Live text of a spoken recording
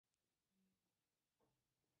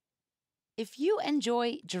If you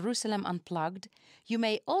enjoy Jerusalem Unplugged, you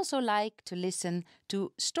may also like to listen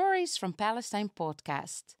to Stories from Palestine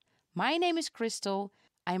podcast. My name is Crystal.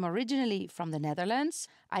 I'm originally from the Netherlands.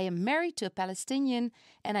 I am married to a Palestinian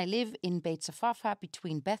and I live in Beit Safafa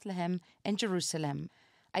between Bethlehem and Jerusalem.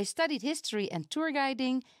 I studied history and tour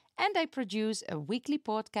guiding, and I produce a weekly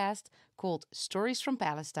podcast called Stories from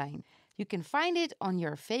Palestine. You can find it on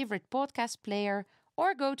your favorite podcast player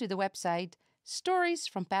or go to the website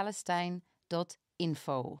storiesfrompalestine.info.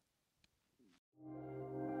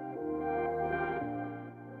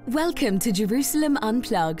 Welcome to Jerusalem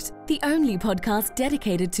Unplugged, the only podcast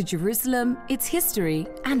dedicated to Jerusalem, its history,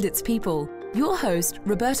 and its people. Your host,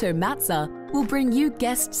 Roberto Mazza, will bring you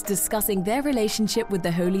guests discussing their relationship with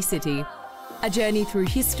the Holy City. A journey through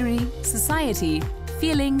history, society,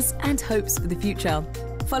 feelings, and hopes for the future.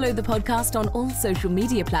 Follow the podcast on all social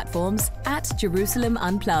media platforms at Jerusalem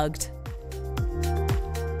Unplugged.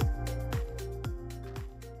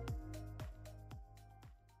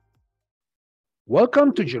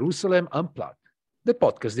 Welcome to Jerusalem Unplugged, the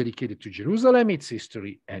podcast dedicated to Jerusalem, its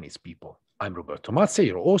history, and its people. I'm Roberto Mazza,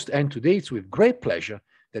 your host, and today it's with great pleasure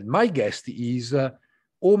that my guest is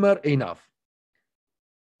Omer Einav.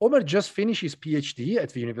 Omer just finished his PhD at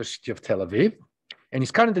the University of Tel Aviv and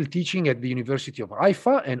is currently teaching at the University of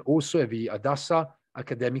Haifa and also at the Hadassah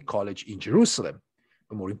Academic College in Jerusalem.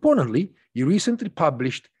 But more importantly, he recently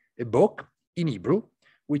published a book in Hebrew,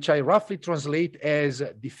 which I roughly translate as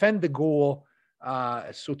Defend the Goal,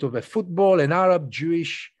 sort of a football and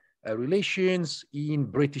Arab-Jewish relations in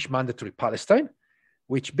British Mandatory Palestine,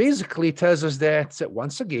 which basically tells us that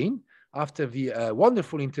once again, after the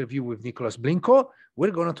wonderful interview with Nicholas Blinko, we're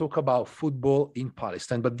going to talk about football in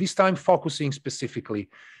Palestine, but this time focusing specifically,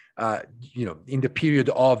 in the period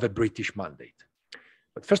of the British Mandate.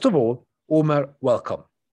 But first of all, Omer, welcome.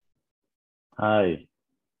 Hi,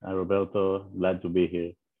 Roberto. Glad to be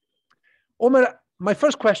here. Omer, my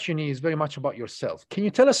first question is very much about yourself. Can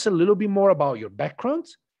you tell us a little bit more about your background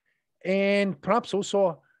and perhaps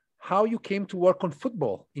also how you came to work on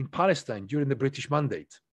football in Palestine during the British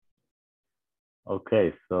Mandate?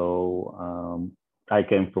 Okay, so I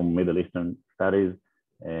came from Middle Eastern Studies.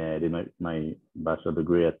 Did my bachelor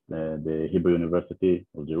degree at the Hebrew University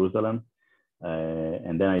of Jerusalem,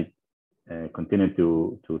 and then I continued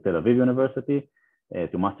to Tel Aviv University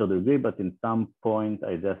to master degree. But in some point,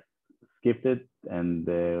 I just skipped it and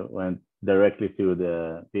went directly to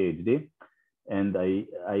the PhD. And I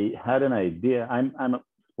had an idea. I'm a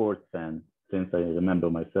sports fan since I remember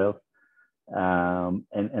myself, and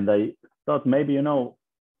I thought maybe, out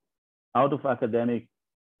of academic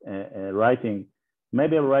writing,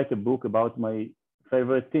 maybe I'll write a book about my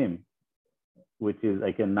favorite team, which is,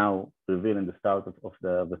 I can now reveal in the start of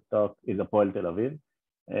the talk, is Hapoel Tel Aviv.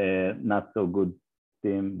 Not so good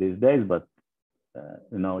team these days, but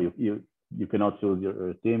you cannot choose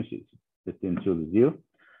your team; the team chooses you.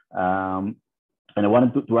 And I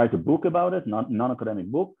wanted to write a book about it, non-academic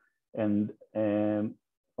book, and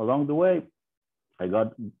along the way, I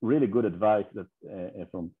got really good advice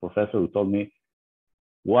from a professor who told me,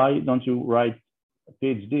 why don't you write a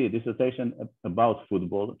PhD dissertation about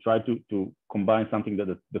football? Try to combine something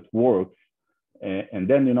that works. And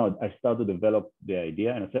then, I started to develop the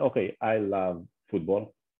idea and I said, okay, I love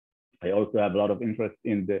football. I also have a lot of interest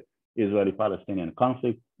in the Israeli-Palestinian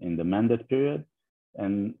conflict in the mandate period.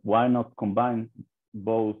 And why not combine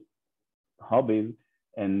both hobbies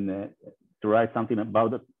and to write something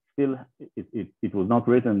about it? Still, it was not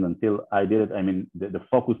written until I did it. I mean, the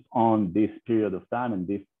focus on this period of time and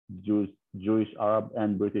this Jewish, Arab,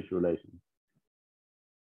 and British relations.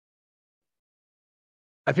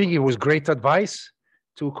 I think it was great advice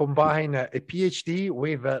to combine a PhD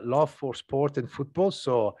with a love for sport and football.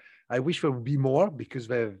 So I wish there would be more because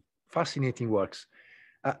they're fascinating works.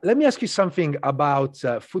 Let me ask you something about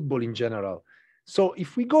football in general. So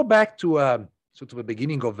if we go back to sort of the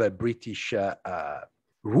beginning of the British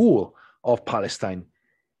rule of Palestine,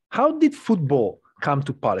 how did football come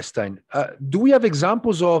to Palestine? Do we have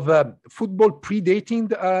examples of football predating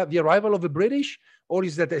the arrival of the British, or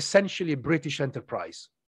is that essentially a British enterprise?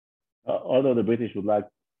 Although the British would like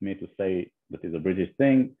me to say that it's a British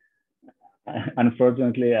thing,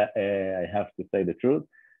 unfortunately, I have to say the truth.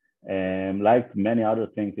 Like many other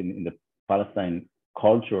things in the Palestine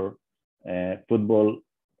culture, football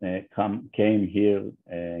came here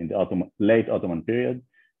in the late Ottoman period,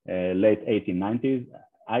 late 1890s.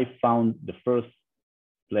 I found the first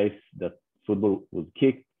place that football was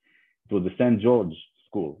kicked. It was the St. George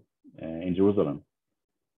School in Jerusalem,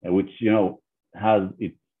 which has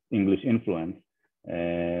its English influence.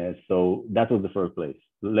 So that was the first place.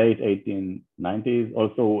 late 1890s.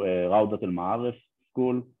 Also, Raudat al-Ma'arif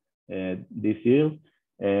school this year.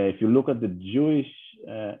 If you look at the Jewish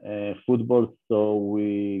football, so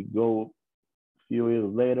we go a few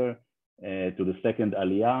years later to the second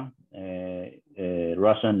Aliyah,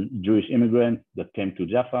 Russian Jewish immigrants that came to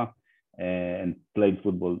Jaffa and played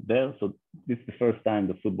football there. So this is the first time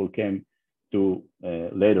the football came to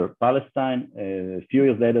later Palestine. A few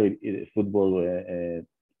years later, football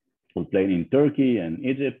was played in Turkey and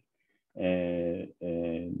Egypt,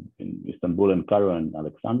 in Istanbul and Cairo and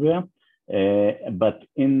Alexandria. But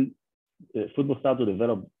in football started to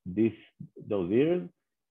develop those years.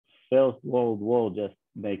 First World War just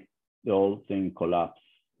made the whole thing collapse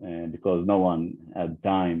because no one had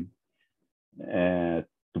time to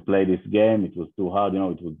play this game. It was too hard,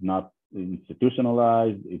 it was not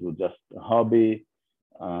institutionalized, it was just a hobby.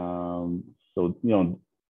 So,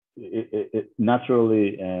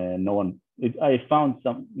 naturally, no one, I found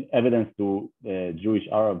some evidence to Jewish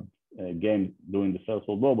Arab games during the First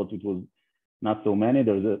World War, but it was not so many.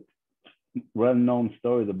 There's a well-known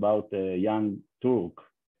stories about a young Turk,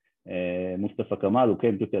 Mustafa Kamal, who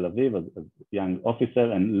came to Tel Aviv as a young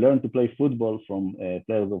officer and learned to play football from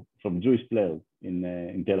Jewish players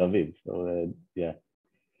in Tel Aviv. So yeah.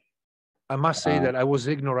 I must say that I was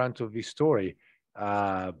ignorant of this story,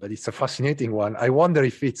 but it's a fascinating one. I wonder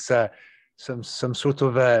if it's some sort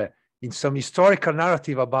of in some historical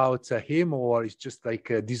narrative about him, or it's just like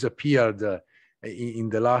disappeared in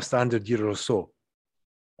the last 100 years or so.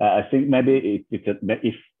 I think maybe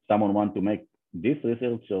if someone wants to make this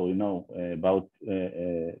research, so about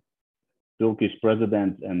Turkish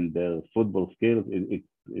presidents and their football skills, it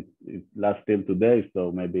lasts till today.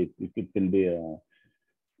 So maybe it can be a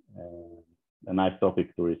nice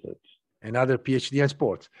topic to research. Another PhD in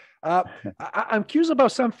sports. I'm curious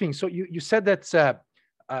about something. So you said that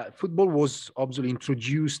football was obviously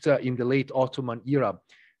introduced in the late Ottoman era,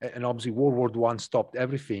 and obviously World War I stopped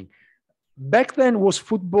everything. Back then, was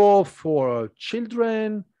football for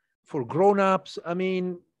children, for grown-ups? I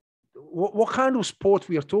mean, what kind of sport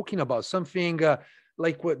we are talking about? Something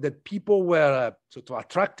like that people were sort of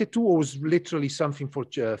attracted to, or was literally something for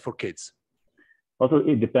kids? Also,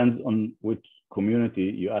 it depends on which community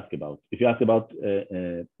you ask about. If you ask about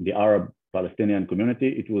the Arab Palestinian community,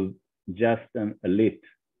 it was just an elite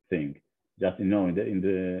thing. Just in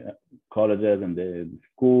the colleges and the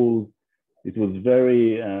schools, it was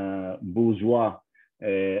very bourgeois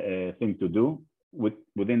thing to do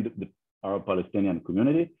within the Arab Palestinian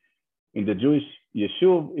community. In the Jewish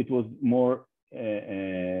yeshuv, it was more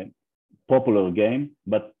popular game,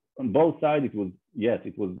 but on both sides, it was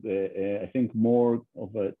I think more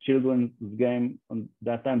of a children's game on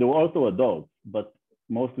that time. There were also adults, but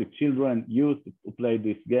mostly children used to play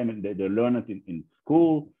this game, and they learn it in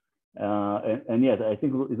school. And yes, I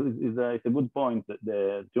think it's a good point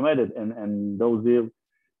that you made it. And those years,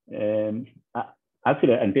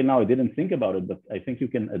 actually, until now, I didn't think about it, but I think you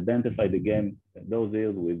can identify the game those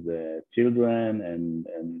years with children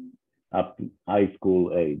and up to high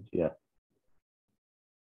school age. Yeah.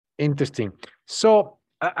 Interesting. So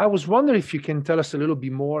I was wondering if you can tell us a little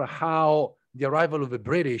bit more how the arrival of the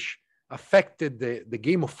British affected the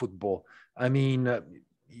game of football. I mean,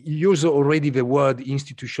 you use already the word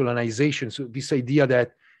institutionalization. So this idea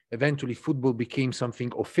that eventually football became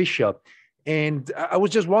something official. And I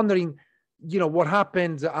was just wondering, what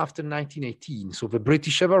happened after 1918? So the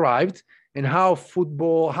British have arrived, and how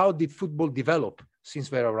did football develop since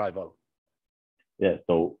their arrival? Yeah,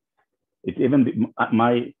 so it's even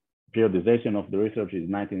my periodization of the research is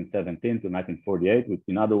 1917 to 1948, which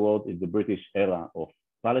in other words is the British era of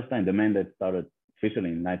Palestine. The mandate started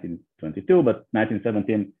officially in 1922, but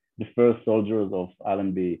 1917, the first soldiers of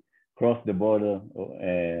Allenby crossed the border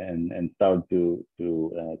and started to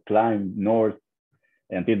climb north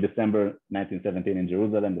until December 1917 in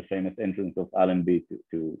Jerusalem, the famous entrance of Allenby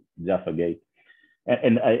to Jaffa Gate.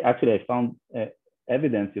 And I found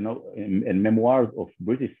evidence, in memoirs of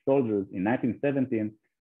British soldiers in 1917.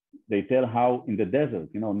 They tell how in the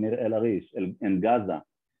desert, near El Arish and Gaza,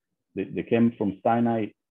 they came from Sinai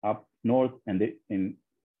up north, and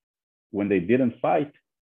when they didn't fight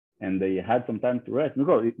and they had some time to rest,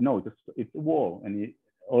 because it's a war, and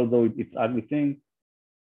although it's an ugly thing,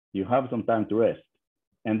 you have some time to rest.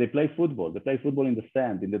 And they play football. They play football in the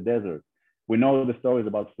sand, in the desert. We know the stories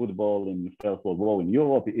about football in the First World War in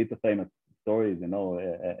Europe. It's a famous stories,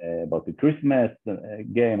 about the Christmas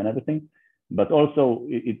game and everything. But also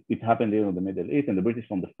it happened in the Middle East, and the British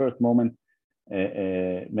from the first moment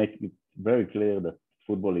make it very clear that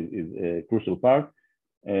football is a crucial part.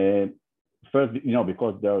 First,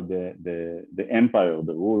 because they are the empire,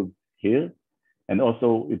 the rule here, and also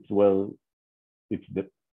it's the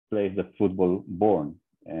place that football born.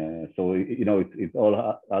 So it's all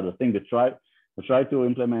other things. They try to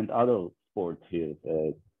implement other sports here,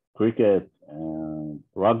 cricket,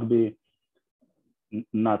 rugby.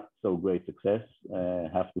 Not so great success, I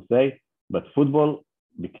have to say. But football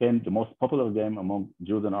became the most popular game among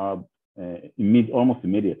Jews and Arabs almost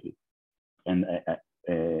immediately. And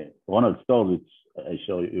Ronald Stoll, which I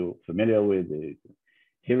show you familiar with, the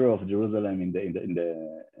hero of Jerusalem in the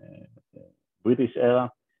British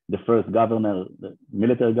era, the first governor, the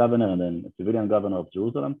military governor, and then civilian governor of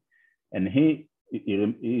Jerusalem. And he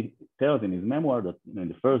tells in his memoir that in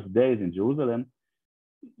the first days in Jerusalem,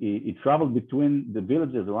 he traveled between the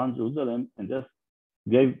villages around Jerusalem and just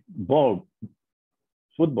gave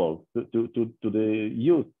football to the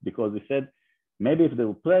youth, because he said maybe if they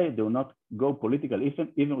will play, they will not go political.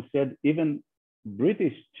 Even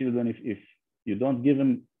British children, if you don't give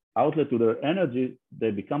them outlet to their energy,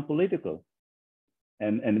 they become political.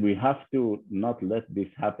 And we have to not let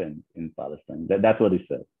this happen in Palestine. That's what he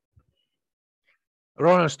said.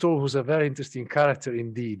 Ronald Stoll was a very interesting character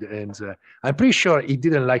indeed. And I'm pretty sure he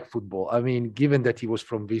didn't like football. I mean, given that he was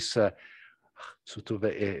from this sort of,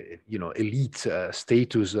 elite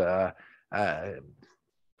status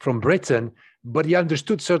from Britain, but he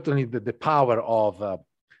understood certainly the power of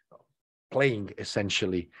playing,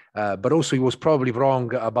 essentially. But also he was probably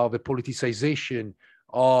wrong about the politicization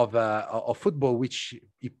of football, which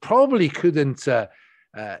he probably couldn't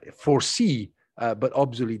foresee. But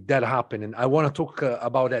obviously that happened, and I want to talk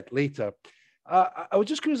about that later. I was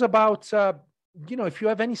just curious about, if you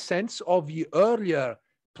have any sense of the earlier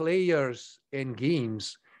players and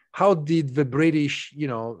games. How did the British,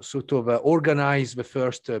 organize the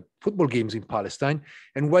first football games in Palestine,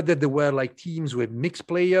 and whether there were like teams with mixed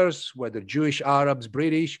players, whether Jewish, Arabs,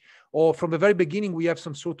 British, or from the very beginning we have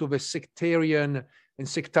some sort of a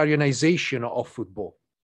sectarianization of football?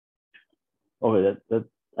 Okay,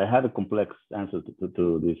 I have a complex answer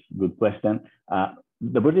to this good question.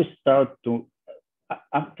 The British start to,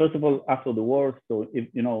 first of all, after the war, so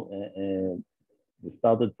we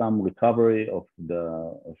started some recovery of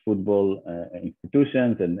the football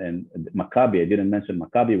institutions and Maccabi. I didn't mention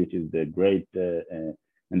Maccabi, which is the great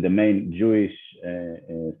and the main Jewish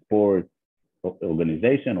sport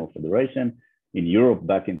organization or federation in Europe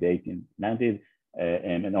back in the 1890s.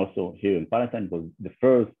 And also here in Palestine was the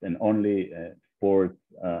first and only sports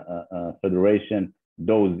federation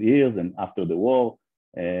those years. And after the war,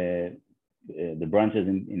 the branches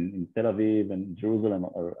in Tel Aviv and Jerusalem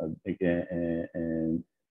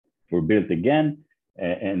were built again.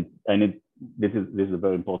 And this is a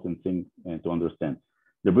very important thing to understand.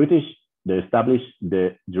 The British, they established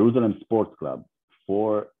the Jerusalem Sports Club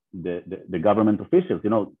for the government officials.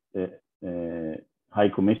 The High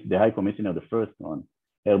Commissioner, the first one,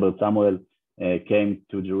 Herbert Samuel, came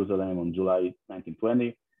to Jerusalem on July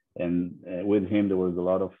 1920, and with him there was a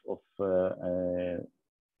lot of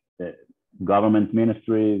government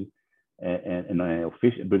ministries and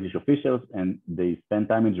British officials, and they spent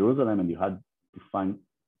time in Jerusalem, and you had to find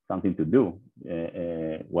something to do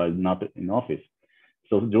while not in office.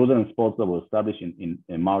 So Jerusalem Sports Club was established in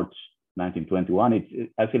March 1921.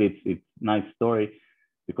 It's a nice story,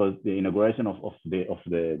 because the inauguration of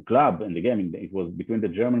the club and the game, it was between the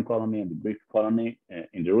German colony and the Greek colony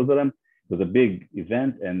in Jerusalem. It was a big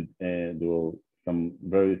event, and there were some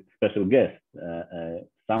very special guests,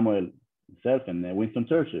 Samuel himself and Winston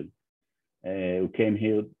Churchill, who came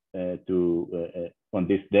here on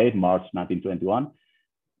this date, March 1921.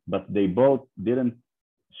 But they both didn't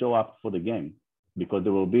show up for the game because they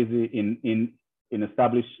were busy in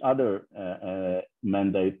establish other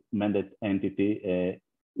mandate entity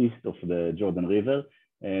east of the Jordan River.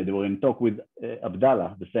 They were in talk with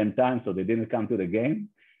Abdallah at the same time, so they didn't come to the game.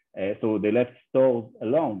 So they left Stoll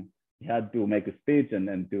alone. He had to make a speech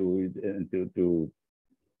and to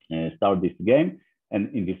start this game.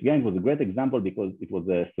 And in this game, it was a great example because it was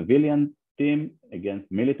a civilian team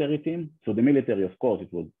against military team. So the military, of course,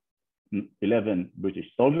 it was 11 British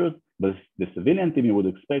soldiers, but the civilian team, you would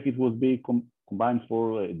expect it would be combined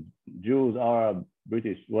for Jews, Arab,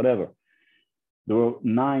 British, whatever. There were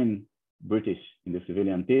 9 British in the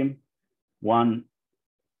civilian team, 1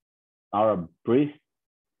 Arab priest,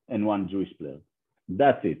 and 1 Jewish player.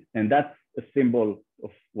 That's it. And that's a symbol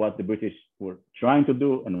of what the British were trying to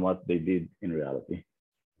do and what they did in reality.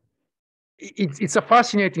 It's a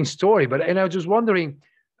fascinating story, and I was just wondering,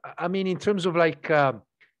 I mean, in terms of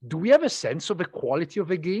do we have a sense of the quality of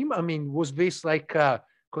the game? I mean, was this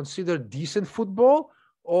considered decent football,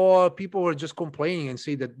 or people were just complaining and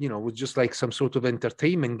say that, it was just like some sort of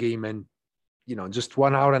entertainment game and, just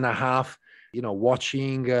 1 hour and a half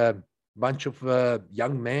watching a bunch of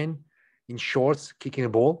young men in shorts kicking a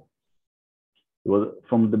ball? Well,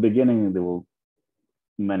 from the beginning, there were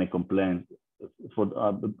many complaints for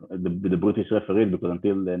the British referees, because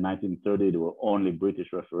until the 1930, there were only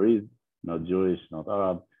British referees, not Jewish, not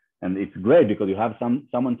Arab. And it's great because you have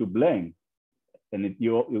someone to blame, and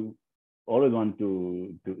you always want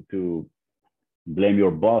to blame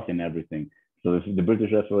your boss in everything. So the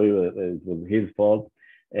British referee it was his fault.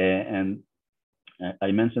 And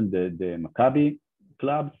I mentioned the Maccabi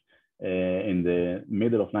clubs. In the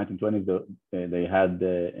middle of 1920s, they had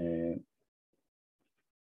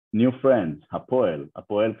new friends, Hapoel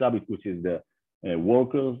Club, which is the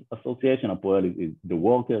Workers Association. Hapoel is the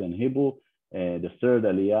worker in Hebrew. The third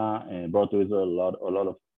Aliyah brought to Israel a lot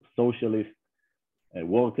of socialist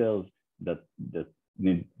workers that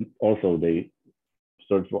need also they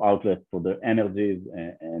search for outlets for their energies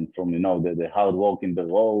and from the hard work in the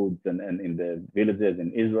roads and in the villages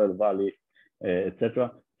in Israel Valley,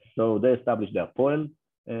 etc. So they established the Hapoel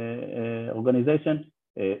organization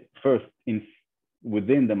first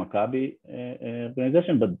within the Maccabi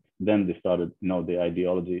organization, but then they started the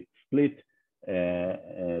ideological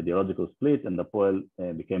split, and the Hapoel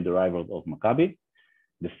became the rivals of Maccabi.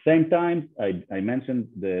 The same time, I mentioned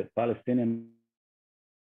the Palestinian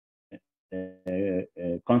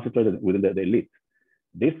concentrated within the elite.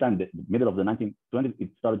 This time, the middle of the 1920s, it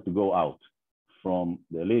started to go out from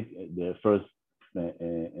the elite. The first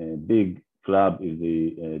big club is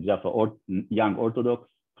the Jaffa Young Orthodox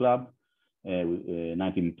Club,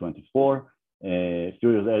 1924. A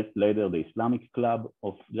few years later, the Islamic Club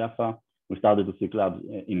of Jaffa. We started to see clubs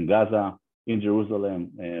in Gaza, in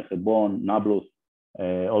Jerusalem, Hebron, Nablus,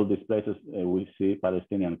 all these places. We see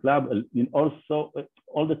Palestinian club. And also,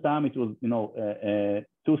 all the time it was,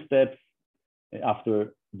 2 steps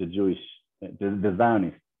after the Jewish, the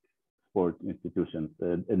Zionist sport institutions,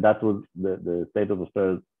 and that was the state of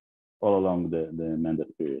affairs all along the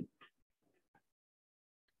Mandatory period.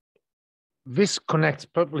 This connects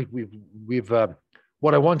perfectly with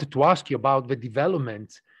what I wanted to ask you about the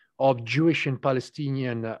development of Jewish and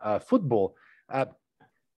Palestinian football.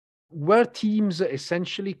 Were teams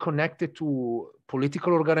essentially connected to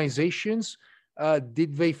political organizations?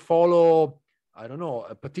 Did they follow, I don't know,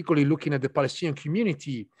 particularly looking at the Palestinian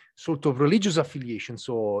community, sort of religious affiliations,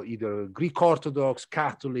 so either Greek Orthodox,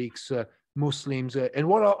 Catholics, Muslims? And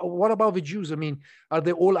what about the Jews? I mean, are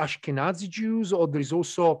they all Ashkenazi Jews, or there is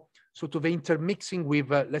also sort of intermixing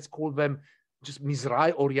with, let's call them just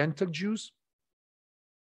Mizrahi Oriental Jews?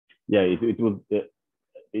 Yeah, it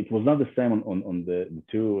was not the same on the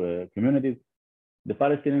two communities. The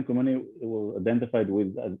Palestinian community was identified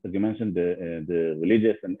with, as you mentioned, the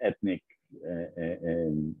religious and ethnic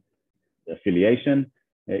affiliation,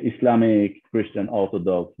 Islamic, Christian,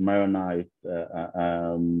 Orthodox, Maronite,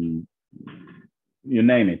 you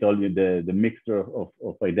name it, all the mixture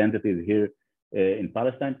of identities here in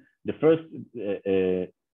Palestine. The first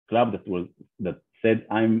club that said,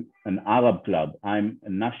 I'm an Arab club, I'm a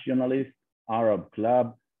nationalist Arab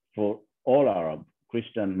club for all Arab,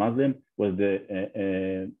 Christian, Muslim, was the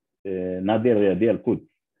Nadir Riyadi Al-Quds.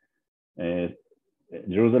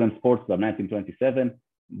 Jerusalem Sports Club, 1927.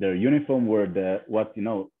 Their uniform were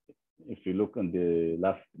if you look on the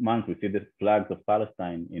last month, we see the flags of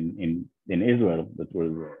Palestine in Israel that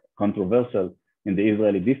were controversial in the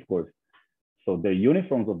Israeli discourse. So the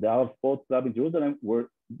uniforms of the Arab Sports Club in Jerusalem were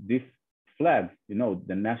this flag,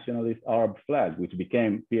 the nationalist Arab flag, which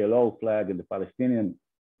became PLO flag and the Palestinian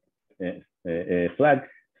flag.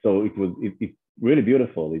 So it's really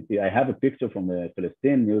beautiful. I have a picture from the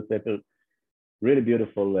Palestinian newspaper, really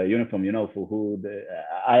beautiful uniform, for who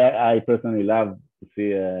I personally love to see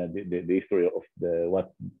the history of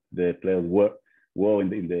what the players wore on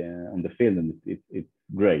the field, and it's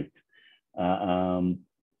great.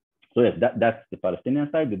 So yes, that's the Palestinian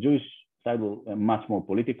side. The Jewish side was much more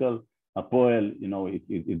political. Hapoel,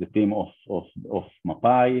 is the team of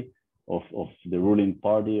Mapai, of the ruling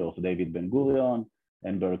party of David Ben-Gurion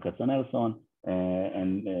and Baruch Katzenelson,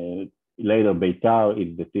 and later Beitar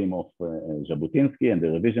is the team of Jabotinsky and the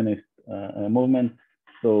revisionist movement.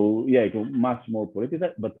 So yeah, it was much more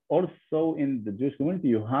political. But also in the Jewish community,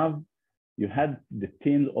 you had the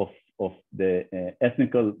teams of the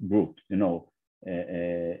ethnical groups,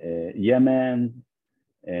 Yemen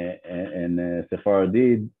and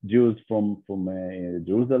Sephardi Jews from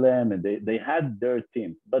Jerusalem, and they had their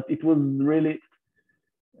teams, but it was really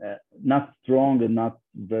not strong and not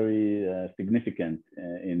very significant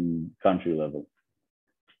in country level.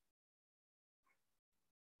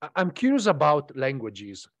 I'm curious about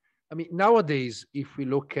languages. I mean, nowadays, if we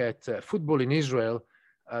look at football in Israel,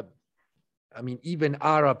 I mean, even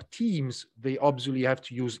Arab teams, they obviously have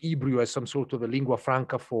to use Hebrew as some sort of a lingua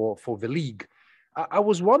franca for the league. I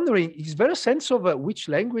was wondering, is there a sense of which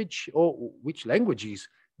language or which languages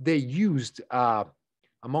they used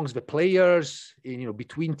amongst the players,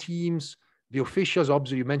 between teams, the officials?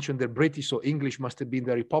 Obviously, you mentioned they're British, so English must have been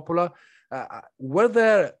very popular. Were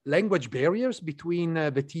there language barriers between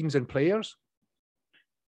the teams and players?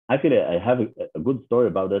 Actually, I have a good story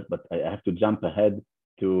about it, but I have to jump ahead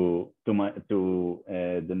to the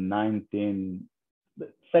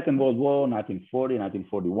Second World War, 1940,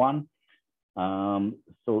 1941.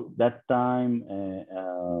 So that time,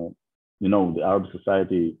 the Arab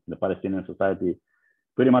society, the Palestinian society,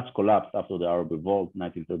 pretty much collapsed after the Arab Revolt,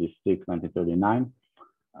 1936, 1939.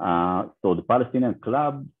 So the Palestinian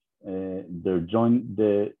club, they joined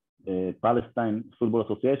the Palestine Football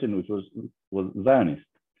Association, which was Zionist,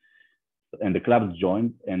 and the clubs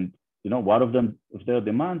joined. And one of their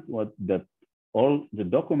demands was that all the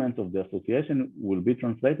documents of the association will be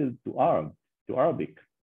translated to Arabic.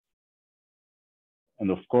 And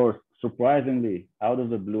of course, surprisingly, out of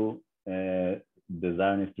the blue, the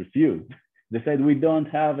Zionists refused. They said, we don't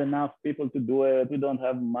have enough people to do it. We don't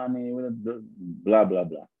have money, blah, blah,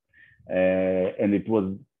 blah. And it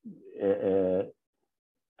was,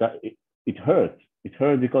 it hurt. It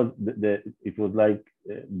hurt because it was like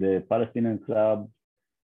the Palestinian club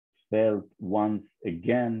felt once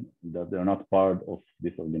again that they're not part of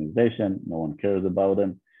this organization. No one cares about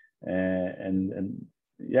them. And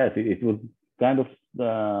yes, it was kind of,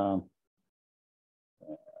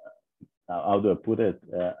 how do I put it?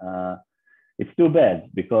 It's too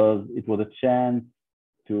bad because it was a chance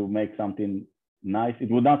to make something nice.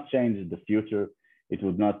 It would not change the future. It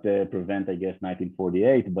would not prevent, I guess,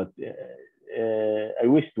 1948, but I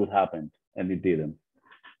wish it would happen, and it didn't.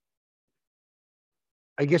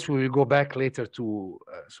 I guess we will go back later to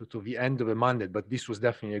sort of the end of the mandate, but this was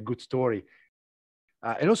definitely a good story.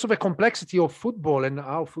 And also the complexity of football and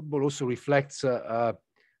how football also reflects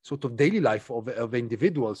sort of daily life of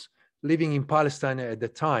individuals living in Palestine at the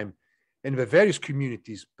time, and the various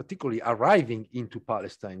communities, particularly arriving into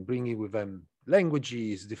Palestine, bringing with them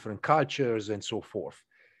languages, different cultures, and so forth.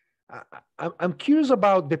 I'm curious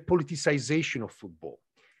about the politicization of football.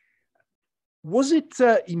 Was it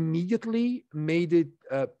immediately made it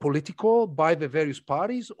political by the various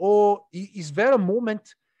parties, or is there a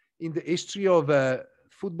moment in the history of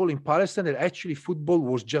football in Palestine that actually football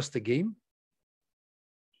was just a game?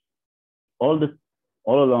 All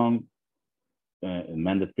along in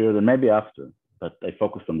mandate period, and maybe after, but I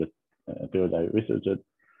focused on the period I researched.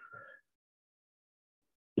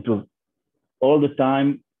 It was all the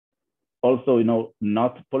time, also,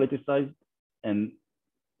 not politicized and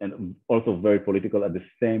also very political at the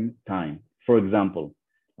same time. For example,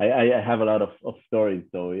 I have a lot of stories,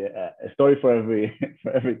 so a story for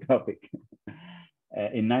every topic.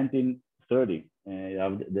 In 1930, you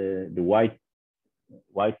have the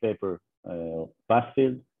white paper pass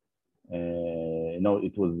field.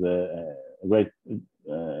 It was a great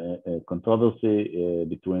controversy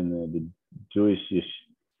between the Jewish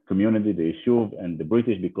community, the Yishuv, and the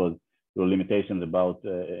British, because there were limitations about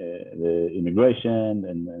the immigration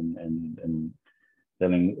and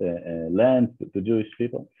selling land to Jewish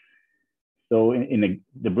people. So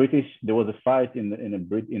the British, there was a fight in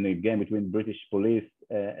a game between the British police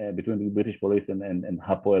and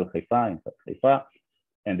Hapoel Haifa,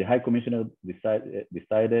 and the High Commissioner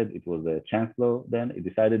decided, it was a chancellor then, it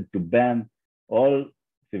decided to ban all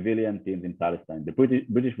civilian teams in Palestine. The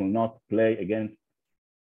British will not play against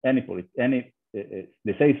any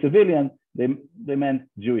they say civilian, they meant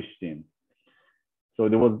Jewish teams. So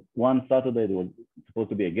there was one Saturday, there was supposed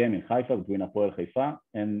to be a game in Haifa between Hapoel Haifa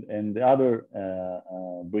and the other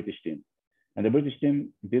British team. And the British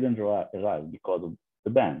team didn't arrive because of the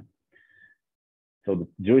ban. So the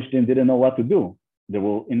Jewish team didn't know what to do. They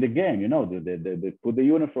were in the game, they put the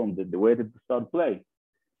uniform, they waited to start play.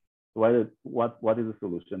 So what is the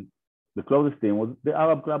solution? The closest team was the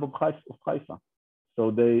Arab club of Haifa. So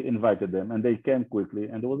they invited them and they came quickly.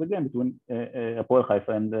 And there was a game between Hapoel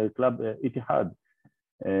Haifa and the club Ittihad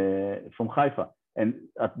from Haifa. And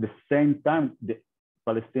at the same time, the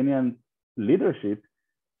Palestinian leadership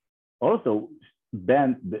also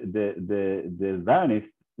banned the Zionist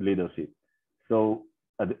leadership. So,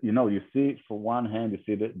 you see, for one hand, you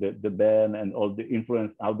see the ban and all the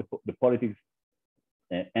influence, how the politics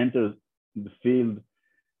enters the field,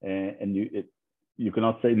 and you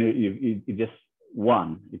cannot say it just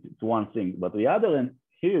one. It's one thing. But the other end,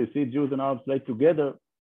 here you see Jews and Arabs play together,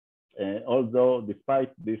 although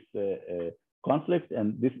despite this conflict,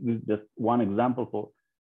 and this is just one example for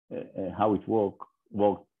how it worked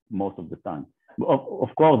most of the time.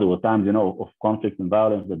 Of course, there were times, of conflict and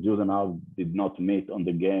violence that Jews and Arabs did not meet on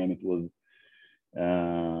the game. It was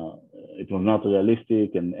not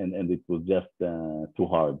realistic, and it was just too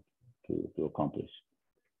hard to accomplish.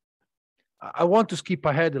 I want to skip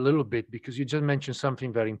ahead a little bit because you just mentioned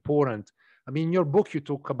something very important. I mean, in your book, you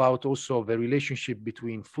talk about also the relationship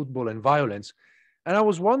between football and violence. And I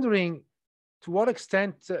was wondering to what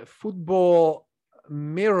extent football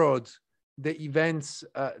mirrored the events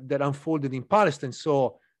that unfolded in Palestine.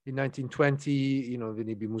 So in 1920, the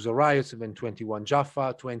Nabi Musa riots, and then 21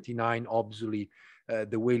 Jaffa, 29, obviously,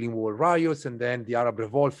 the Wailing Wall riots, and then the Arab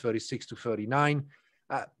Revolt, 36 to 39.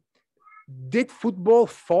 Did football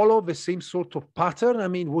follow the same sort of pattern? I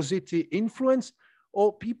mean, was it influenced,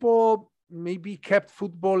 or people maybe kept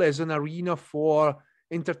football as an arena for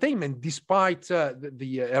entertainment despite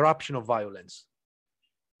the eruption of violence?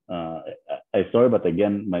 I'm sorry, but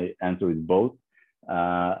again, my answer is both.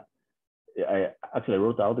 I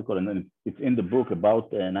wrote an article, and it's in the book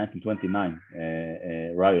about 1929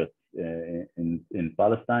 riots in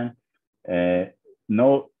Palestine.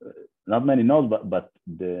 No, not many know, but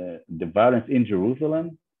the violence in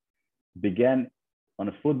Jerusalem began on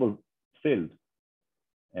a football field.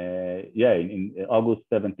 In August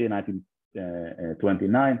 17,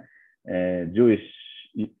 1929, Jewish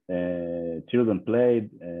children played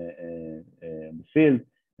in the field,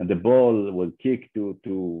 and the ball was kicked to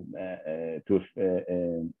a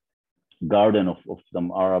garden of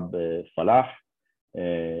some Arab falah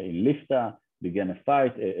in Lifta. Began a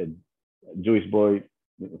fight. A Jewish boy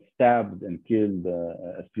stabbed and killed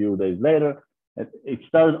a few days later. It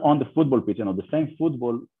started on the football pitch, and on the same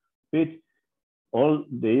football pitch. All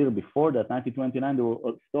the year before that, 1929, there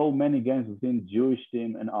were so many games between Jewish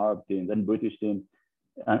team and Arab teams and British teams.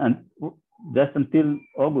 And just until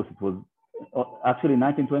August, it was actually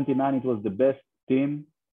 1929, it was the best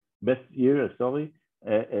year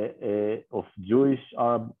of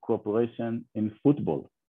Jewish-Arab cooperation in football.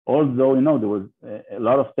 Although, there was a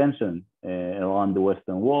lot of tension around the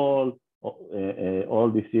Western Wall all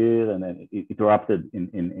this year, and then it erupted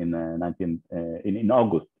in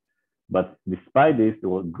August. But despite this, there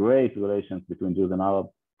were great relations between Jews and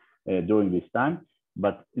Arabs during this time.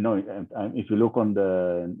 But if you look on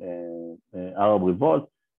the Arab Revolt,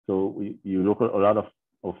 so you look at a lot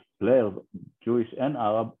of players, Jewish and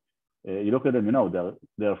Arab. You look at them,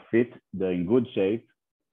 they're fit, they're in good shape,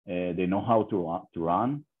 they know how to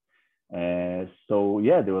run. So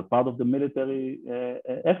they were part of the military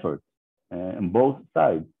effort on both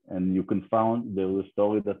sides. And you can find there was a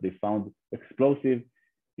story that they found explosive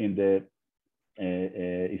in the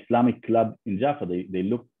Islamic club in Jaffa.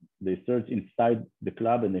 They searched inside the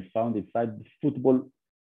club, and they found inside the football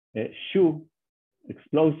shoe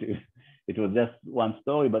explosive. It was just one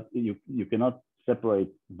story, but you cannot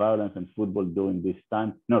separate violence and football during this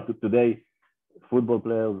time. No, today, football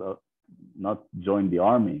players are not join the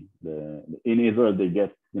army. In Israel, they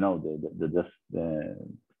get, they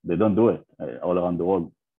don't do it all around the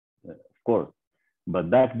world, of course.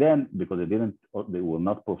 But back then, because they were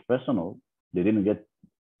not professional, they didn't get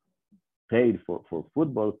paid for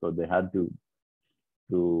football, so they had to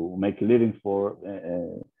make a living for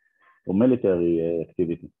military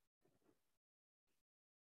activity.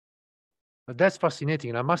 That's fascinating.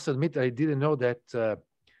 And I must admit, I didn't know that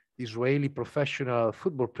Israeli professional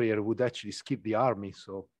football player would actually skip the army.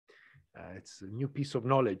 So it's a new piece of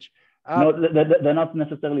knowledge. No, they're not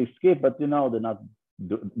necessarily skip, but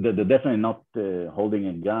they're definitely not holding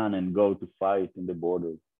a gun and go to fight in the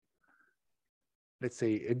borders. Let's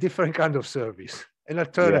say a different kind of service, an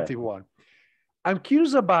alternative one. I'm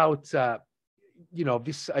curious about,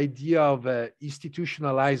 this idea of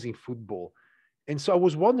institutionalizing football. And so I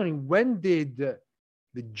was wondering, when did the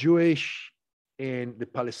Jewish and the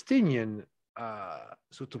Palestinian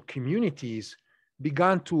sort of communities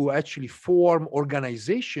began to actually form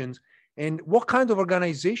organizations, and what kind of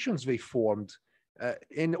organizations they formed?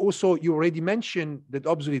 And also, you already mentioned that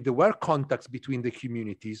obviously there were contacts between the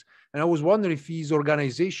communities. And I was wondering if these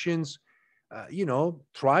organizations,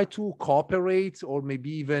 try to cooperate or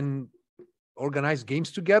maybe even organize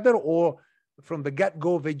games together, or from the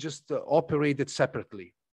get-go, they just operated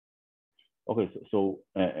separately. Okay, so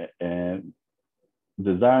the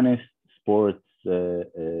Zionist sports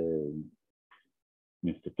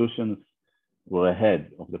institutions were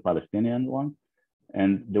ahead of the Palestinian one.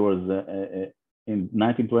 And there was in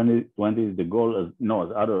 1920s, the goal, as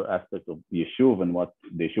other aspects of the Yeshuv and what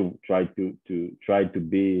the Yeshuv tried to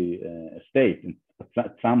be a state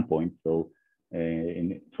at some point. So,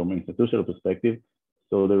 from an institutional perspective,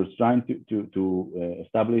 so they were trying to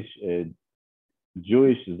establish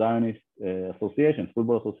Jewish Zionist associations,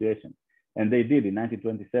 football association. And they did in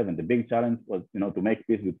 1927. The big challenge was, to make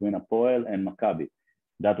peace between Apoel and Maccabi.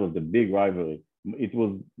 That was the big rivalry. It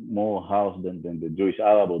was more harsh than the Jewish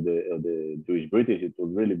Arab or the Jewish British. It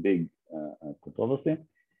was really big controversy,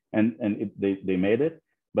 and they made it.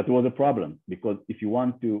 But it was a problem because if you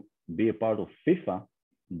want to be a part of FIFA,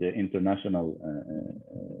 the International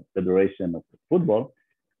Federation of Football,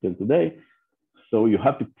 till today, so you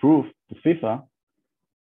have to prove to FIFA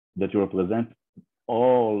that you represent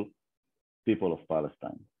all people of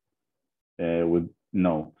Palestine with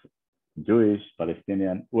no Jewish,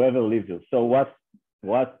 Palestinian, whoever lives here. So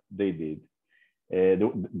what they did,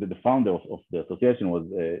 the founder of the association was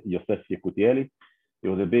Yosef Yekutieli. He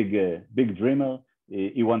was a big dreamer.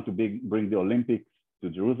 He wanted to bring the Olympics to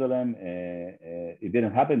Jerusalem. It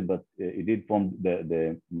didn't happen, but he did form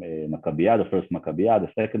the Maccabiah, the first Maccabiah,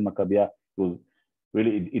 the second Maccabiah.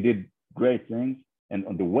 He did great things. And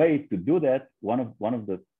on the way to do that, one of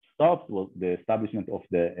the stops was the establishment of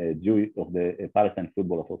the Palestine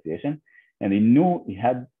Football Association, and he knew he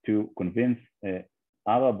had to convince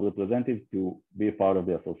Arab representatives to be a part of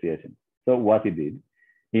the association. So what he did,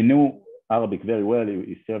 he knew Arabic very well.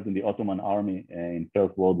 He served in the Ottoman army in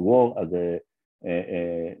First World War as a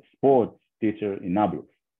sports teacher in Nablus.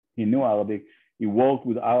 He knew Arabic. He worked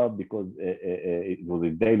with Arab because it was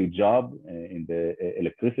his daily job in the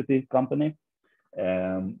electricity company.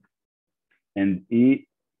 And he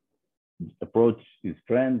approached his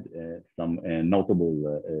friend, some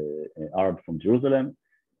notable Arab from Jerusalem,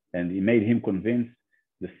 and he made him convince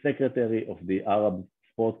the secretary of the Arab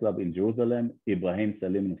Sports Club in Jerusalem, Ibrahim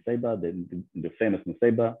Salim Nusayba, the famous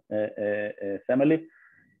Nusayba family.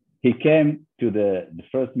 He came to the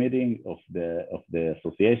first meeting of the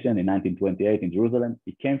association in 1928 in Jerusalem.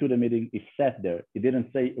 He came to the meeting, he sat there, he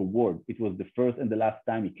didn't say a word. It was the first and the last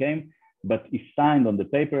time he came, but he signed on the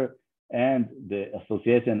paper, and the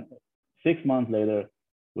association 6 months later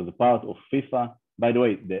was a part of FIFA. By the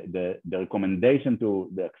way, the recommendation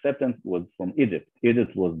to the acceptance was from Egypt.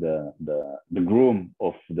 Egypt was the groom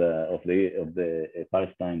of the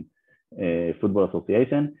Palestine Football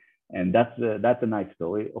Association, and that's a nice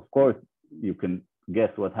story. Of course, you can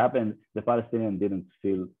guess what happened. The Palestinians didn't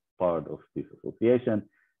feel part of this association,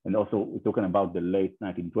 and also we're talking about the late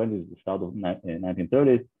 1920s, the start of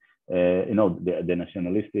 1930s. The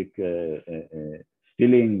nationalistic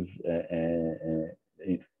feelings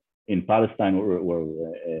in Palestine were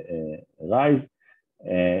rise,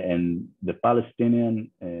 and the Palestinian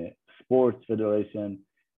Sports Federation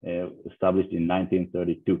established in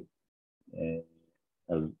 1932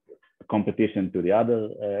 as a competition to the other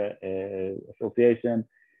association.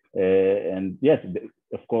 And yes,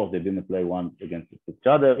 of course, they didn't play one against each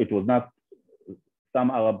other. It was not, some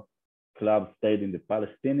Arab clubs stayed in the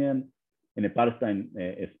Palestine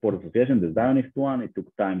Sport Association, the Zionist one. It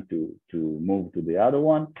took time to move to the other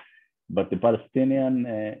one. But the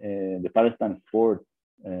Palestine Sports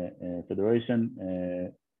Federation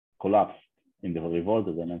collapsed in the revolt,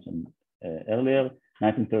 as I mentioned earlier.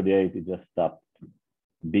 1938, it just stopped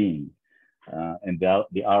being. And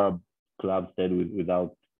the Arab club stayed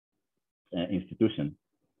without institution,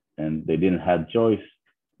 and they didn't have choice.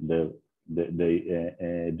 They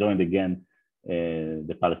joined again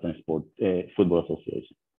the Palestine Football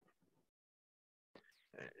Association.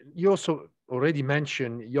 You also already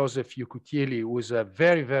mentioned Yosef Yekutieli, who was a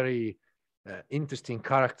very, very interesting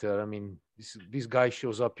character. I mean, this guy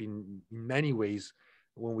shows up in many ways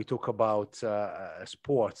when we talk about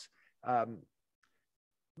sports.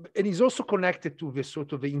 And he's also connected to the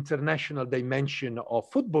sort of the international dimension of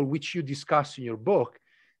football, which you discuss in your book.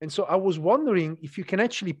 And so I was wondering if you can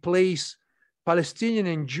actually place Palestinian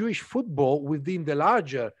and Jewish football within the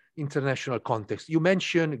larger international context. You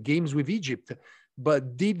mentioned games with Egypt,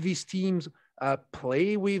 but did these teams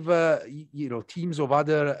play with teams of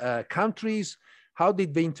other countries? How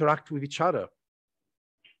did they interact with each other?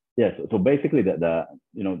 Yes, so basically the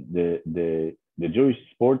Jewish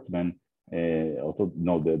sportsmen, also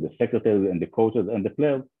the secretaries and the coaches and the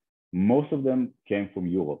players, most of them came from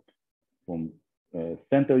Europe, from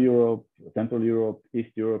Central Europe,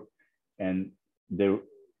 East Europe, and their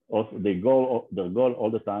goal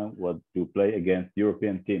all the time was to play against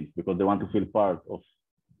European teams because they want to feel part of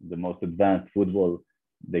the most advanced football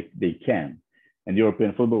they can. And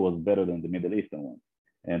European football was better than the Middle Eastern one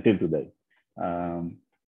until today.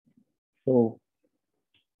 So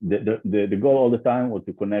the goal all the time was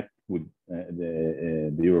to connect with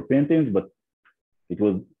the European teams, but it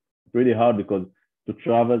was pretty hard because to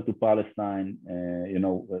travel to Palestine,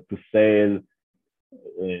 to sail,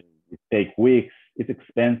 it take weeks. it's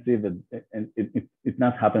expensive, and it's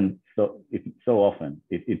not happened so often.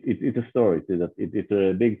 It's a story. It's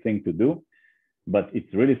a big thing to do, but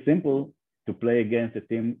it's really simple to play against a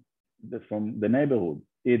team that's from the neighborhood.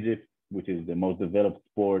 Egypt, which is the most developed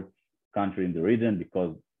sports country in the region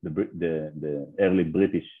because the early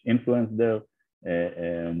British influence there.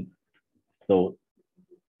 So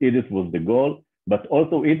Egypt was the goal, but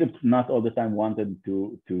also Egypt not all the time wanted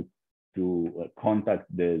to contact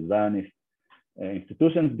the Zionist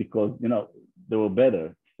institutions because they were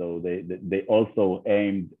better. So they also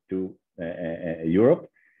aimed to Europe.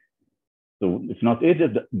 So it's not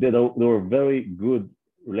Egypt. There were very good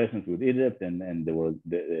relations with Egypt, and there were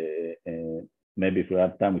maybe if we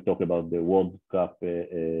have time, we talk about the World Cup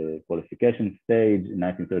qualification stage in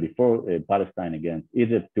 1934, Palestine against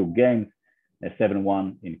Egypt, 2 games,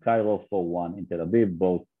 7-1 in Cairo, 4-1 in Tel Aviv,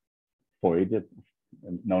 both for Egypt,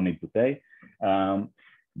 no need to say.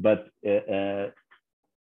 But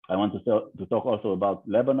I want to talk also about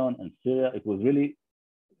Lebanon and Syria. It was really,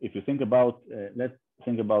 if you think about, let's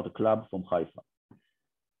think about a club from Haifa.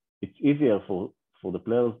 It's easier for the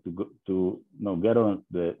players to get on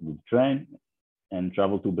the train and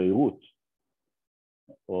travel to Beirut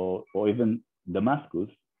or even Damascus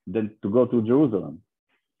than to go to Jerusalem.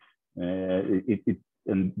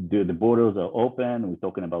 And the borders are open. We're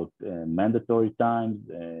talking about mandatory times,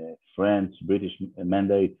 French, British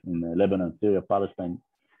mandates in Lebanon, Syria, Palestine,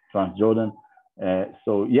 Transjordan.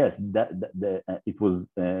 So yes, it was.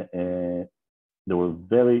 There were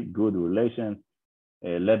very good relations.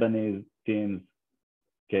 Lebanese teams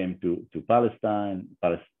came to Palestine.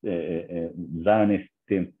 Zionist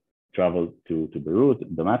teams traveled to Beirut,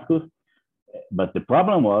 Damascus. But the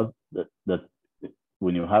problem was that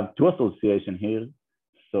when you have 2 associations here,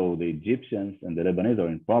 so the Egyptians and the Lebanese are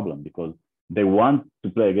in problem because they want to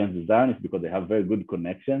play against the Zionists because they have very good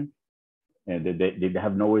connections, and they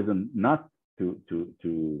have no reason not to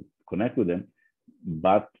connect with them.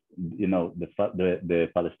 But the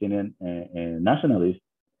Palestinian nationalists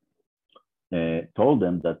told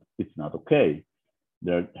them that it's not okay.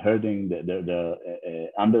 They're hurting, they're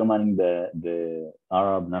undermining the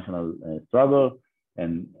Arab national struggle,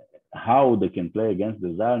 and how they can play against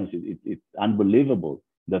the Zionists. It's unbelievable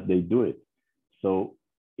that they do it. So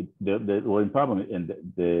there were in problem, and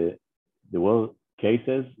there were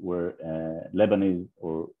cases where Lebanese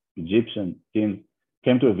or Egyptian teams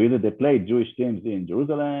came to a visit. They played Jewish teams in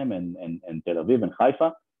Jerusalem and Tel Aviv and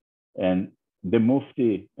Haifa, and the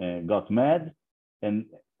Mufti got mad, and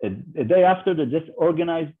a day after they just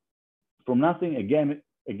organized from nothing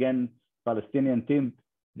again Palestinian teams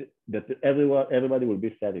that everybody will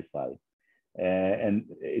be satisfied, and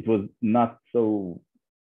it was not so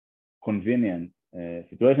convenient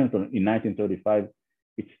situation. So in 1935,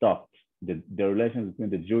 it stopped. The relations between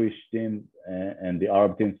the Jewish teams and the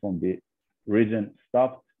Arab teams from the region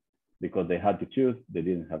stopped because they had to choose. They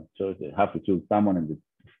didn't have choice. They have to choose someone, and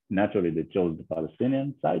naturally they chose the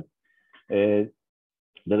Palestinian side. The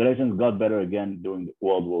relations got better again during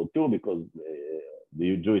World War II because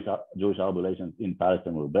the Jewish-Arab relations in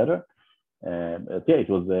Palestine were better. It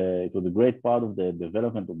was a great part of the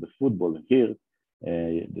development of the football here,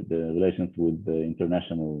 the relations with the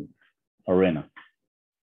international arena.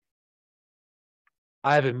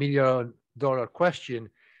 I have $1 million question.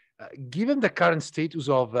 Given the current status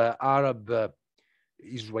of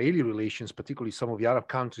Arab-Israeli relations, particularly some of the Arab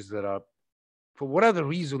countries that are, for whatever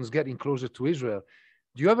reasons, getting closer to Israel,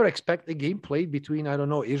 do you ever expect a game played between, I don't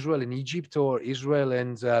know, Israel and Egypt, or Israel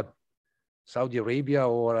and Saudi Arabia,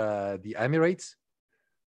 or the Emirates?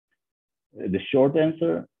 The short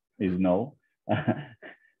answer is no.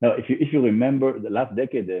 Now, if you remember the last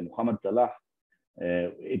decade, Mohamed Salah,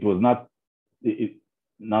 it was not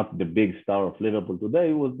the big star of Liverpool today.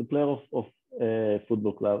 He was the player of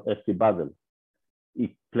football club FC Basel.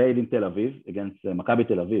 He played in Tel Aviv against Maccabi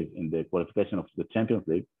Tel Aviv in the qualification of the Champions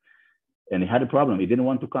League, and he had a problem. He didn't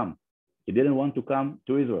want to come. He didn't want to come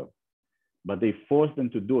to Israel, but they forced him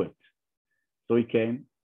to do it. So he came,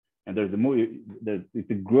 and there's a movie. It's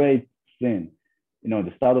a great scene. At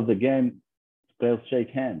the start of the game, players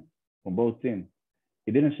shake hands from both teams.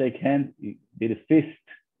 He didn't shake hands. He did a fist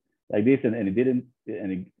like this, and he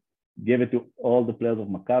gave it to all the players of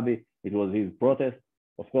Maccabi. It was his protest.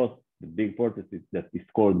 Of course, the big protest is that he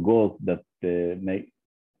scored goals that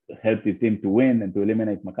helped his team to win and to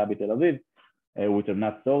eliminate Maccabi Tel Aviv, which I'm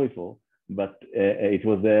not sorry for. But it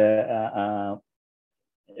was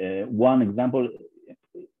one example.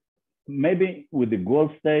 Maybe with the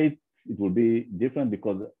Gulf states, it will be different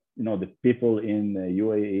because the people in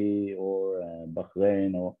UAE or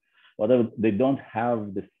Bahrain or whatever, they don't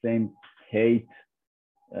have the same hate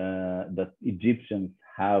that Egyptians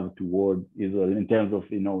have towards Israel in terms of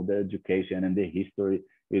the education and the history.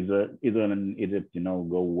 Israel and Egypt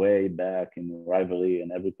go way back in rivalry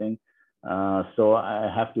and everything. So I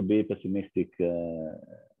have to be pessimistic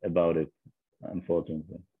about it,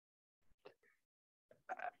 unfortunately.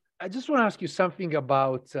 I just want to ask you something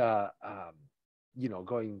about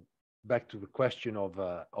going back to the question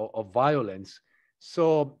of violence.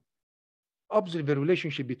 So obviously the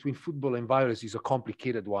relationship between football and violence is a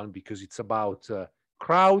complicated one because it's about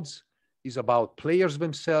crowds, it's about players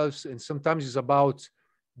themselves, and sometimes it's about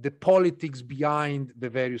the politics behind the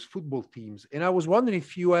various football teams. And I was wondering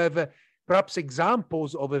if you have perhaps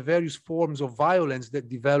examples of the various forms of violence that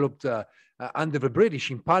developed under the British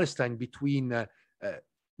in Palestine between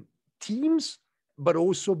teams, but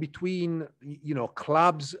also between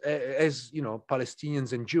clubs as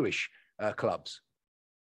Palestinians and Jewish clubs.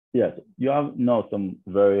 Yes, you have some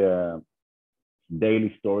very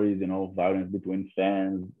daily stories, violence between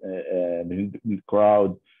fans, between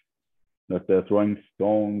crowds, that they're throwing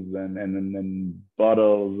stones and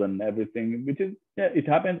bottles and everything, which is it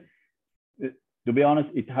happened. To be honest,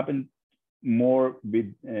 it happened more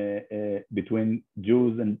between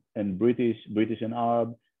Jews and British and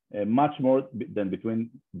Arab, much more than between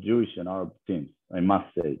Jewish and Arab teams. I must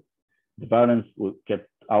say, the violence was kept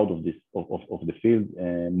out of the field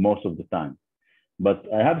most of the time. But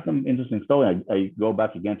I have some interesting story. I go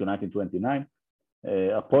back again to 1929.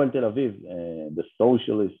 Hapoel Tel Aviv, the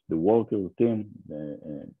socialist, the worker team,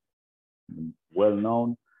 well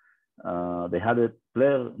known. They had a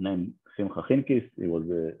player named Simcha Hinkis. He was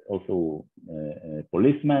also a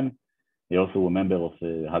policeman. He also a member of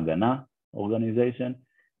the Haganah organization.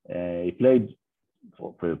 He played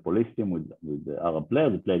for a police team with the Arab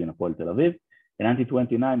players. He played in Hapoel Tel Aviv. In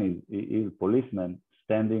 1929, he's a policeman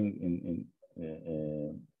standing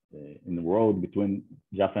in the road between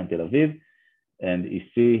Jaffa and Tel Aviv, and he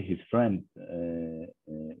see his friend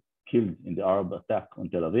killed in the Arab attack on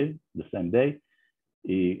Tel Aviv the same day.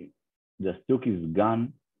 He just took his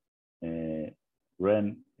gun,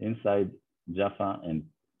 ran inside Jaffa and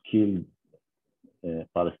killed a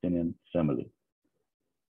Palestinian family.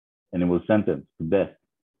 And he was sentenced to death.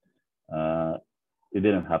 It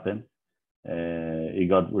didn't happen. He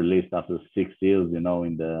got released after 6 years, in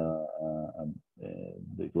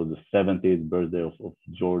it was the 70th birthday of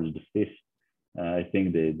George V. I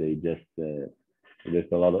think they just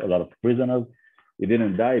a lot of prisoners. He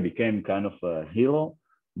didn't die. He became kind of a hero.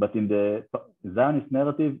 But in the Zionist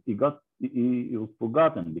narrative, he was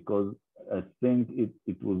forgotten because I think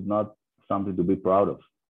it was not something to be proud of.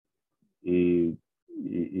 He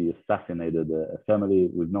assassinated a family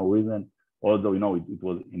with no reason, although it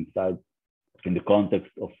was in the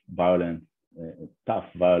context of violence, tough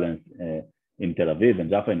violence in Tel Aviv and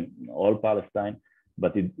Jaffa and all Palestine.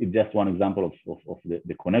 But it's just one example of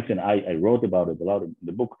the connection. I wrote about it a lot in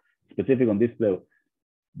the book, specific on this player.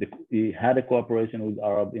 He had a cooperation with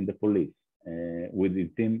Arab in the police, with his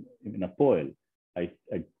team in Hapoel. I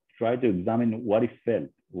tried to examine what he felt,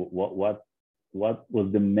 what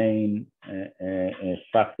was the main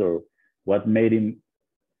factor, what made him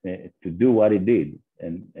to do what he did,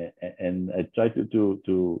 and I tried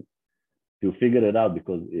to figure it out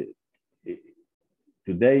because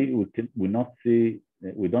today we don't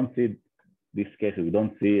see these cases. We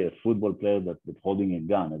don't see a football player that's holding a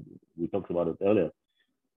gun. We talked about it earlier.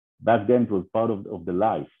 Back then, it was part of the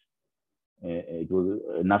life. It was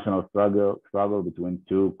a national struggle between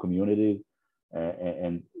two communities,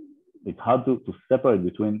 and it's hard to separate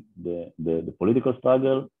between the political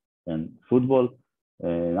struggle and football.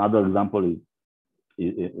 Another example is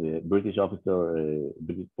a British officer,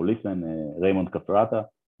 British policeman, Raymond Caprata,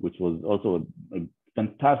 which was also a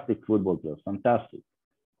fantastic football player, fantastic.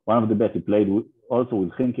 One of the best. He played also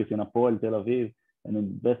with Hinkis in Hapoel Tel Aviv and in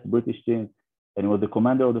the best British teams. And he was the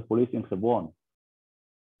commander of the police in Hebron.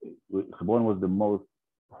 Hebron was the most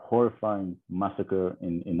horrifying massacre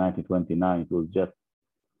in 1929. It was just a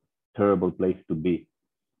terrible place to be.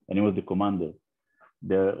 And he was the commander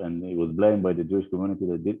there, and he was blamed by the Jewish community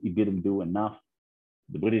that he didn't do enough.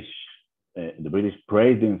 The British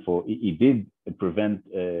praised him for, he did prevent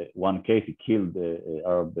one case. He killed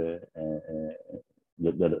Arab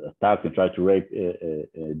that attacked and tried to rape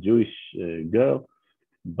a Jewish girl.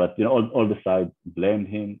 But all the sides blamed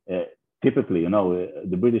him. Typically,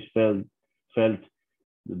 the British felt that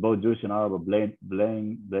both Jewish and Arab were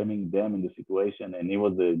blaming them in the situation, and he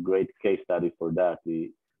was a great case study for that.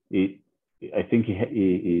 I think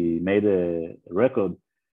he made a record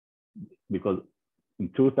because in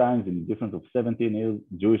 2 times in the difference of 17 years,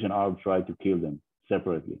 Jewish and Arab tried to kill them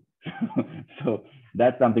separately. So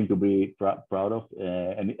that's something to be proud of.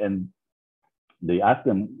 And they asked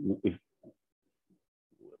them if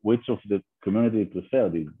which of the community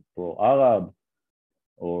preferred, is pro-Arab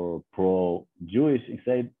or pro-Jewish. He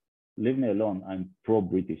said, leave me alone, I'm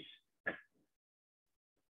pro-British.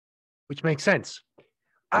 Which makes sense.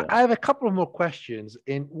 Yeah. I have a couple of more questions,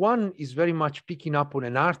 and one is very much picking up on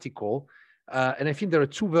an article, and I think there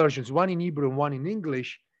are two versions, one in Hebrew and one in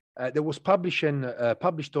English, that was published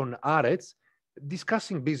on Haaretz,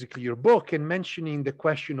 discussing basically your book and mentioning the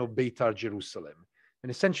question of Beitar Jerusalem. And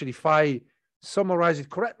essentially, if I summarize it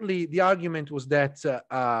correctly, the argument was that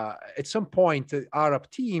at some point, Arab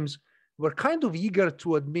teams were kind of eager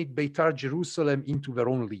to admit Beitar Jerusalem into their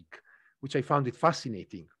own league, which I found it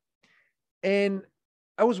fascinating. And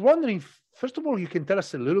I was wondering, first of all, you can tell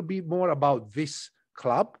us a little bit more about this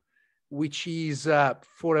club, which is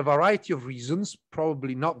for a variety of reasons,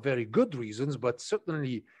 probably not very good reasons, but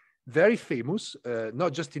certainly very famous,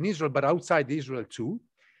 not just in Israel, but outside Israel too.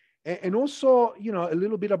 And also, you know, a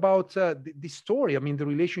little bit about the story, I mean, the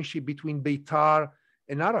relationship between Beitar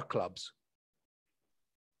and Arab clubs.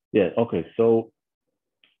 Yeah, okay. So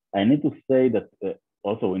I need to say that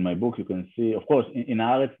also in my book, you can see, of course, in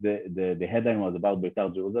Haaretz, the headline was about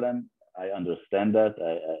Beitar Jerusalem. I understand that.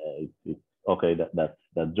 Okay, that's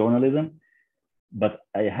journalism. But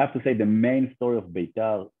I have to say the main story of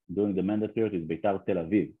Beitar during the mandatory period is Beitar Tel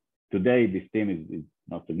Aviv. Today, this team is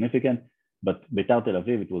not significant, but Beitar Tel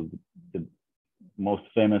Aviv, it was the most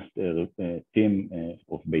famous team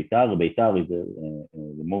of Beitar. Beitar is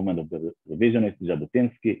the movement of the revisionist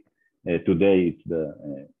Jabotinsky. Today, it's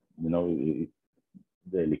it's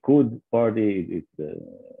the Likud party. It's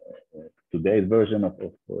today's version of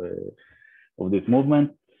this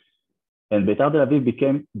movement. And Beitar Tel Aviv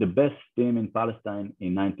became the best team in Palestine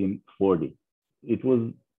in 1940. It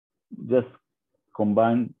was just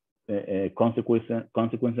combined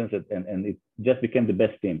consequences, and it just became the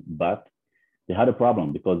best team. But they had a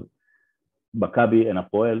problem because Maccabi and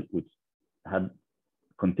Hapoel, which had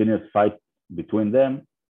continuous fight between them,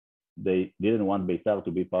 they didn't want Beitar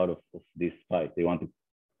to be part of this fight. They wanted to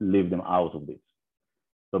leave them out of this.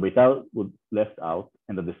 So Beitar was left out.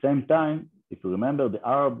 And at the same time, if you remember, the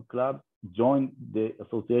Arab club joined the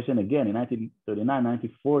association again in 1939,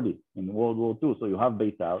 1940 in World War II. So you have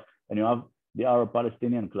Beitar and you have the Arab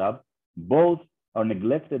Palestinian club. Both are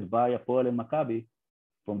neglected by Hapoel and Maccabi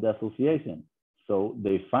from the association. So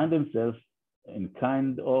they find themselves in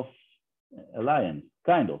kind of alliance,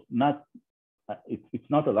 it's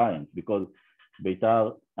not alliance because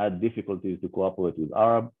Beitar had difficulties to cooperate with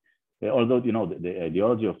Arab. Although, you know, the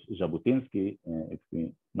ideology of Jabotinsky, if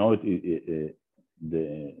we know it,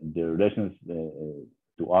 the relations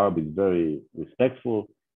to Arab is very respectful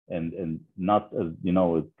and not as, you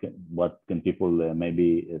know, what can people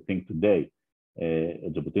maybe think today.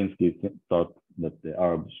 Jabotinsky thought that the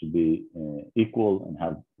Arabs should be equal and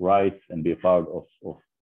have rights and be a part of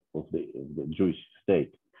the Jewish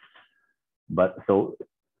state. But so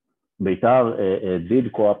Beitar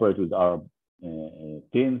did cooperate with Arab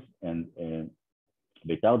teams, and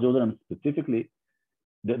Beitar Jerusalem specifically,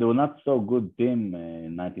 they were not so good team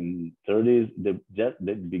in 1930s.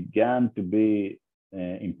 They began to be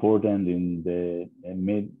important in the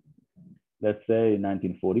mid, let's say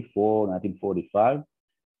 1944, 1945.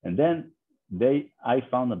 And then I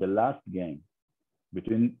found that the last game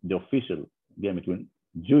between the official game between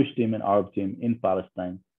Jewish team and Arab team in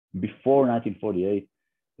Palestine before 1948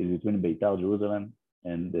 is between Beitar Jerusalem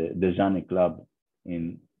and the Dejani club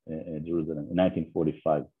in Jerusalem in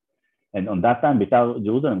 1945. And on that time, Beitar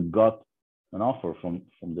Jerusalem got an offer from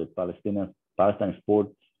the Palestine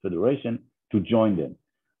Sports Federation to join them.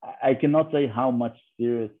 I cannot say how much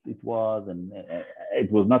serious it was, and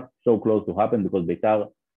it was not so close to happen because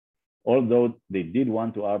Beitar, although they did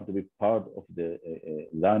want to Arab to be part of the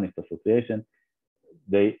Zionist Association,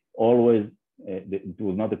 they always, it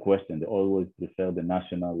was not a question. They always preferred the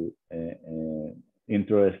national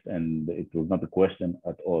interest, and it was not a question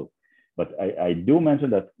at all. But I do mention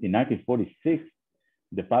that in 1946,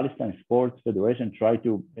 the Palestine Sports Federation tried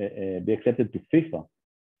to be accepted to FIFA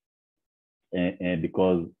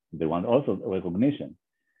because they want also recognition.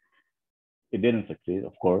 It didn't succeed,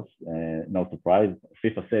 of course, no surprise.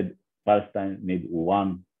 FIFA said Palestine needs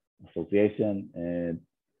one association,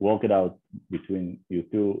 work it out between you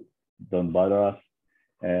two, don't bother us.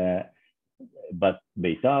 But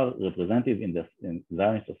Beitar, representative in the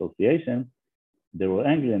Zionist Association, they were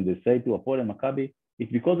angry and they say to Hapoel and Maccabi,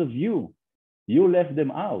 it's because of you. You left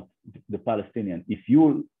them out, the Palestinian. If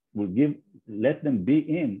you will let them be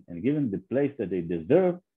in and give them the place that they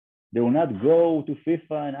deserve, They will not go to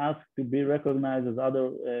FIFA and ask to be recognized as other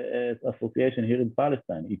association here in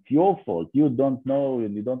Palestine. It's your fault. You don't know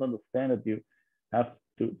and you don't understand that you have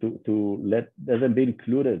to let them be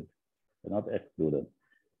included, not excluded.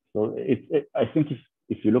 So I think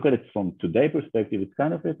if you look at it from today's perspective, it's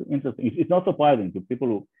kind of interesting. It's not surprising to people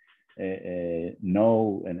who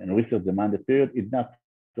know and research the mandate period. It's not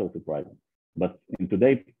so surprising, but in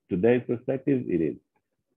today's perspective, it is.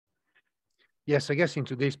 Yes, I guess in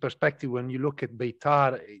today's perspective, when you look at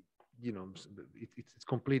Beitar, it's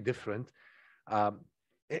completely different.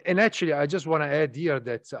 And actually, I just want to add here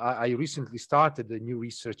that I recently started a new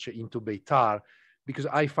research into Beitar because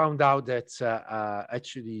I found out that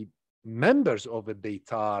actually members of a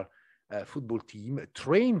Beitar football team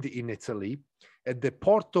trained in Italy at the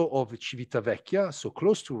Porto of Civitavecchia, so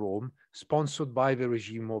close to Rome, sponsored by the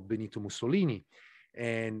regime of Benito Mussolini.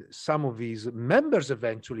 And some of these members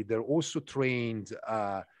eventually, they're also trained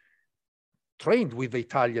with the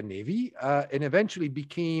Italian Navy and eventually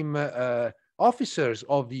became officers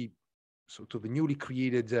of the newly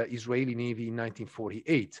created Israeli Navy in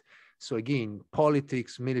 1948. So again,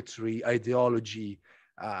 politics, military, ideology,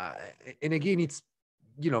 and again, it's,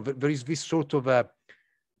 there is this sort of a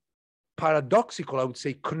paradoxical, I would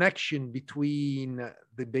say, connection between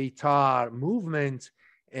the Beitar movement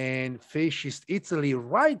and fascist Italy,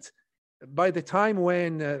 right by the time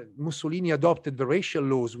when Mussolini adopted the racial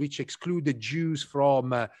laws, which excluded Jews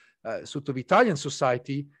from Italian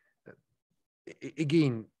society.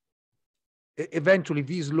 Again, eventually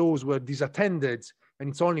these laws were disattended, and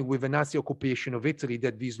it's only with the Nazi occupation of Italy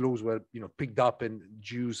that these laws were, picked up and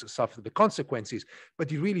Jews suffered the consequences. But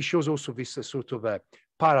it really shows also this sort of a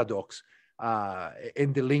paradox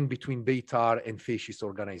and the link between Beitar and fascist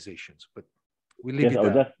organizations. But we leave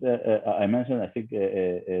it there. I mentioned, I think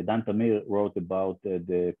Dan Tamir wrote about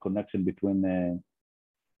the connection between the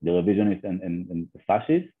revisionists and the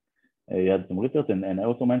fascists. He had some research, and I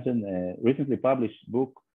also mentioned recently published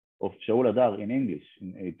book of Shaul Adar in English.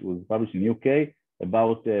 It was published in UK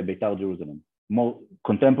about Beitar Jerusalem, more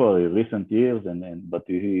contemporary, recent years, but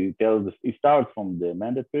he starts from the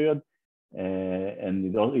mandate period,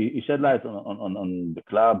 and he shed light on the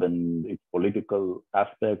club and its political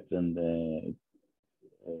aspects, and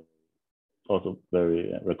also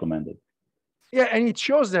very recommended. Yeah, and it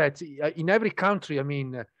shows that in every country, I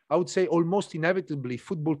mean, I would say almost inevitably,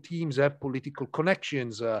 football teams have political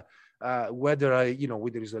connections, whether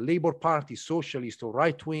it's a Labour Party, socialist or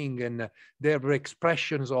right wing, and there are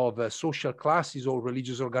expressions of social classes or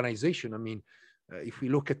religious organization. I mean, if we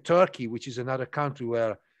look at Turkey, which is another country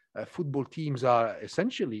where football teams are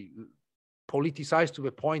essentially politicized to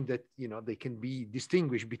the point that, they can be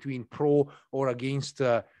distinguished between pro or against,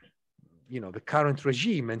 the current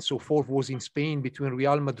regime, and so forth, was in Spain between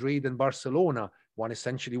Real Madrid and Barcelona. One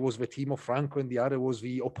essentially was the team of Franco and the other was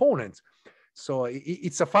the opponent. So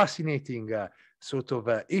it's a fascinating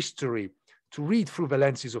history to read through the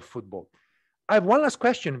lenses of football. I have one last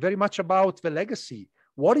question, very much about the legacy.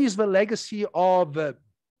 What is the legacy of the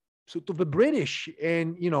British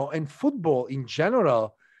and football in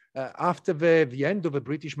general after the end of the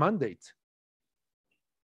British mandate?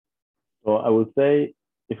 So I would say,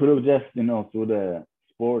 if we look just through the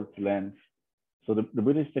sports lens, so the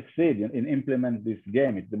British succeed in implement this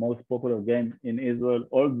game. It's the most popular game in Israel,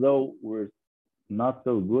 although we're not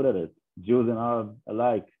so good at it. Jews and Arabs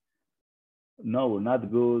alike. No, we're not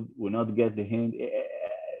good. We're not get the hint.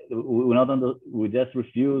 We just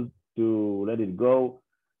refuse to let it go.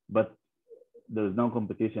 But there's no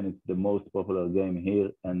competition. It's the most popular game here,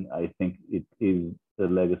 and I think it is the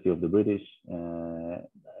legacy of the British.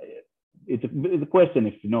 It's a question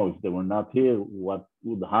if they were not here, what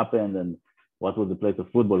would happen and what was the place of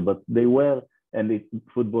football? But they were, and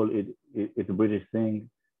football it's a British thing.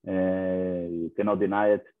 You cannot deny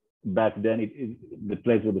it. Back then, the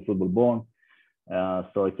place where the football born.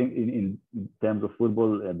 So I think in terms of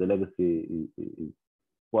football, the legacy is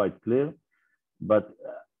quite clear. But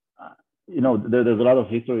there's a lot of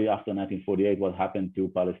history after 1948. What happened to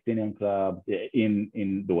Palestinian clubs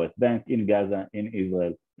in the West Bank, in Gaza, in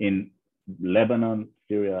Israel, in Lebanon,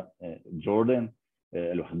 Syria, Jordan.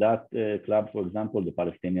 Al-Wahdat club, for example, the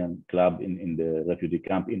Palestinian club in the refugee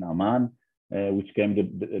camp in Amman, which came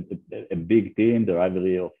a big team, the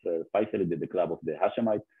rivalry of Faisal, the club of the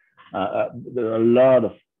Hashemites. There are a lot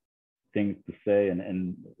of things to say,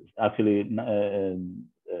 and actually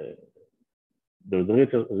there's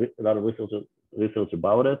a lot of research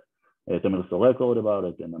about it. Tamer Sorek wrote about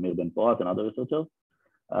it, and Amir Ben Porat and other researchers.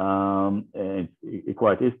 It's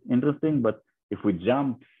quite interesting, but if we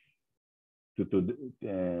jump to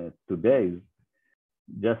today's,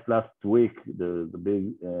 just last week, the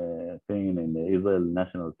big thing in the Israel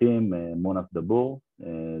national team, Monaf Dabur,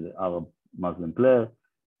 the Arab Muslim player,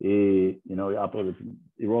 he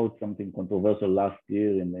wrote something controversial last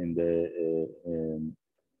year in the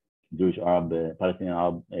Jewish Arab, Palestinian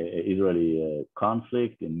Arab Israeli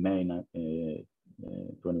conflict in May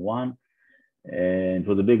 21. And it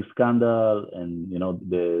was a big scandal, and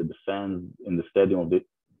the fans in the stadium of the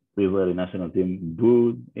Israeli national team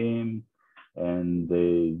booed him, and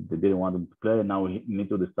they didn't want him to play. Now he need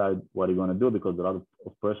to decide what he's going to do, because a lot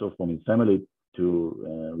of pressure from his family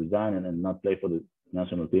to resign and not play for the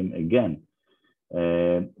national team again.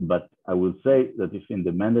 But I would say that if in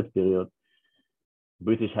the mandate period,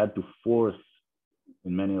 British had to force,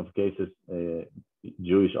 in many of cases,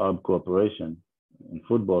 Jewish-Arab cooperation in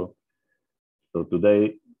football. So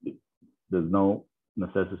today, there's no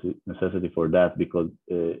necessity for that, because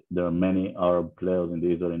there are many Arab players in the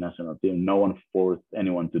Israeli national team. No one forced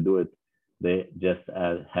anyone to do it. They just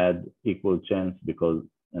had equal chance because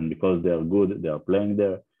they are good, they are playing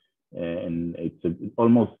there. And it's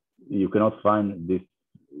almost, you cannot find this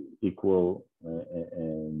equal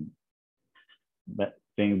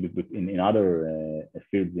thing in other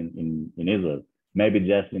fields in Israel. Maybe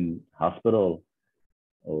just in hospital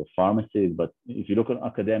or pharmacies, but if you look at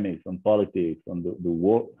academics, on politics, on the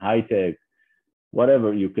war, high tech,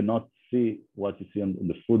 whatever, you cannot see what you see on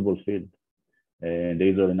the football field, in the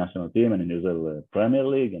Israeli national team and in Israel Premier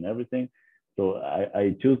League and everything. So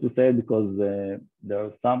I choose to say it because there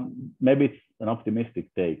are some, maybe it's an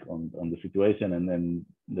optimistic take on the situation, and then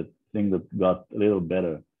the thing that got a little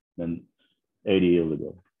better than 80 years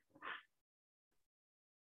ago.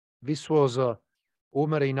 This was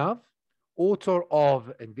Omer Einav, author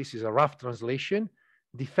of, and this is a rough translation,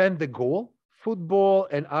 Defend the Goal, Football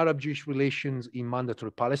and Arab-Jewish Relations in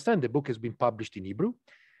Mandatory Palestine. The book has been published in Hebrew.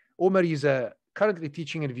 Omer is currently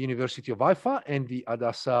teaching at the University of Haifa and the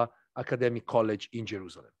Hadassah Academic College in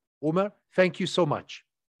Jerusalem. Omer, thank you so much.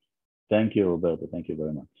 Thank you, Roberto. Thank you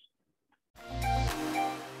very much.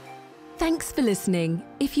 Thanks for listening.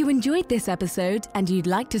 If you enjoyed this episode and you'd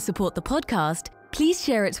like to support the podcast, please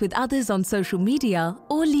share it with others on social media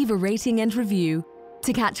or leave a rating and review.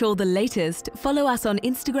 To catch all the latest, follow us on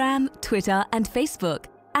Instagram, Twitter, and Facebook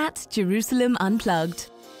 @Jerusalem Unplugged.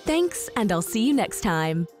 Thanks, and I'll see you next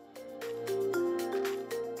time.